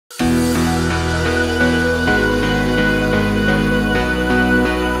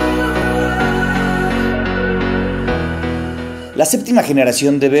La séptima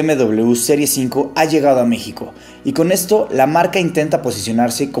generación de BMW Serie 5 ha llegado a México y con esto la marca intenta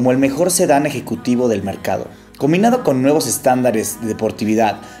posicionarse como el mejor sedán ejecutivo del mercado. Combinado con nuevos estándares de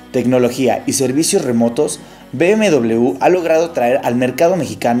deportividad, tecnología y servicios remotos, BMW ha logrado traer al mercado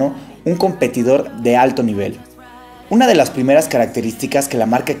mexicano un competidor de alto nivel. Una de las primeras características que la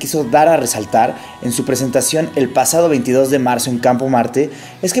marca quiso dar a resaltar en su presentación el pasado 22 de marzo en Campo Marte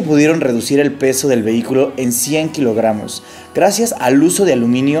es que pudieron reducir el peso del vehículo en 100 kilogramos gracias al uso de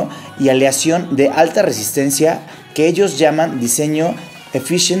aluminio y aleación de alta resistencia que ellos llaman diseño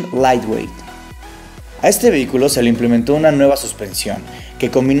Efficient Lightweight. A este vehículo se le implementó una nueva suspensión que,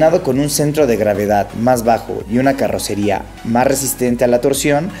 combinado con un centro de gravedad más bajo y una carrocería más resistente a la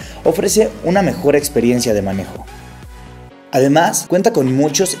torsión, ofrece una mejor experiencia de manejo. Además, cuenta con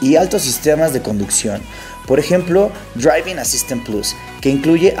muchos y altos sistemas de conducción, por ejemplo, Driving Assistant Plus, que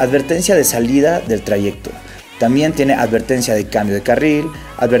incluye advertencia de salida del trayecto. También tiene advertencia de cambio de carril,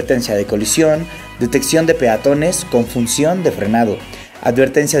 advertencia de colisión, detección de peatones con función de frenado,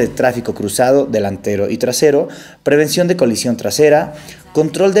 advertencia de tráfico cruzado delantero y trasero, prevención de colisión trasera,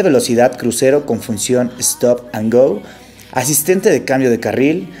 control de velocidad crucero con función Stop and Go, asistente de cambio de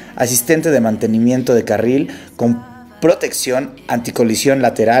carril, asistente de mantenimiento de carril con protección anticolisión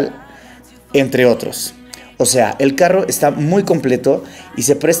lateral, entre otros. O sea, el carro está muy completo y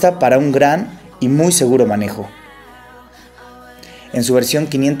se presta para un gran y muy seguro manejo. En su versión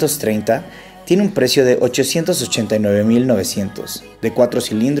 530 tiene un precio de 889,900, de 4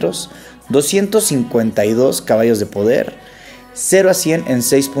 cilindros, 252 caballos de poder, 0 a 100 en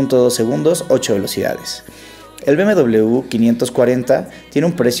 6.2 segundos, 8 velocidades. El BMW 540 tiene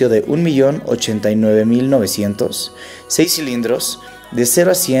un precio de 1,089,900, 6 cilindros, de 0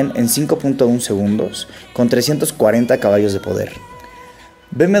 a 100 en 5.1 segundos, con 340 caballos de poder.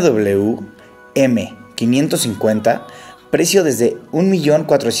 BMW M550, precio desde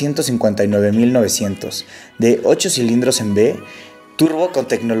 1,459,900, de 8 cilindros en B, turbo con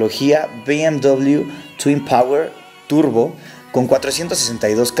tecnología BMW Twin Power Turbo, con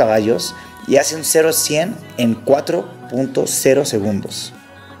 462 caballos, y hace un 0 a 100 en 4.0 segundos.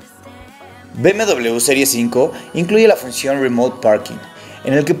 BMW Serie 5 incluye la función Remote Parking,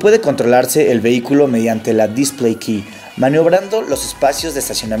 en el que puede controlarse el vehículo mediante la Display Key, maniobrando los espacios de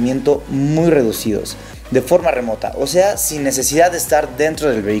estacionamiento muy reducidos, de forma remota, o sea, sin necesidad de estar dentro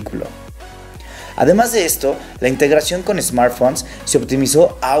del vehículo. Además de esto, la integración con smartphones se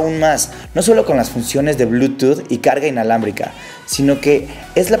optimizó aún más, no solo con las funciones de Bluetooth y carga inalámbrica, sino que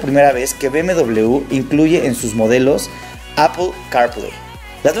es la primera vez que BMW incluye en sus modelos Apple CarPlay.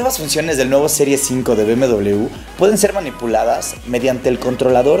 Las nuevas funciones del nuevo Serie 5 de BMW pueden ser manipuladas mediante el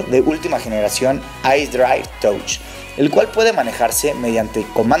controlador de última generación iDrive Touch, el cual puede manejarse mediante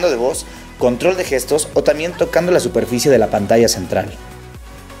comando de voz, control de gestos o también tocando la superficie de la pantalla central.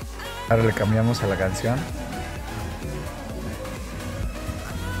 Ahora le cambiamos a la canción.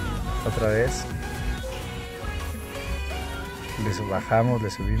 Otra vez. Le bajamos, le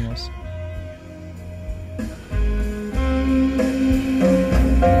subimos.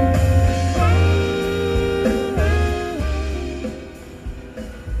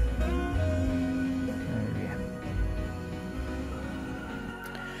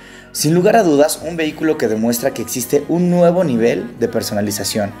 Sin lugar a dudas, un vehículo que demuestra que existe un nuevo nivel de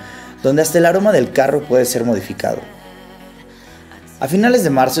personalización, donde hasta el aroma del carro puede ser modificado. A finales de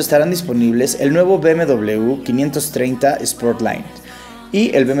marzo estarán disponibles el nuevo BMW 530 Sportline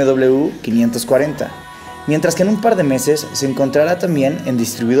y el BMW 540, mientras que en un par de meses se encontrará también en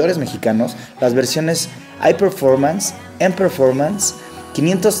distribuidores mexicanos las versiones iPerformance, M-Performance,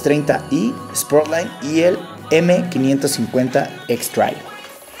 530i Sportline y el M550 X-Drive.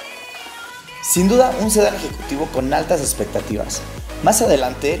 Sin duda, un sedán ejecutivo con altas expectativas. Más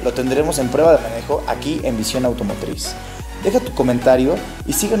adelante lo tendremos en prueba de manejo aquí en Visión Automotriz. Deja tu comentario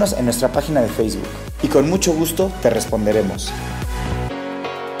y síguenos en nuestra página de Facebook y con mucho gusto te responderemos.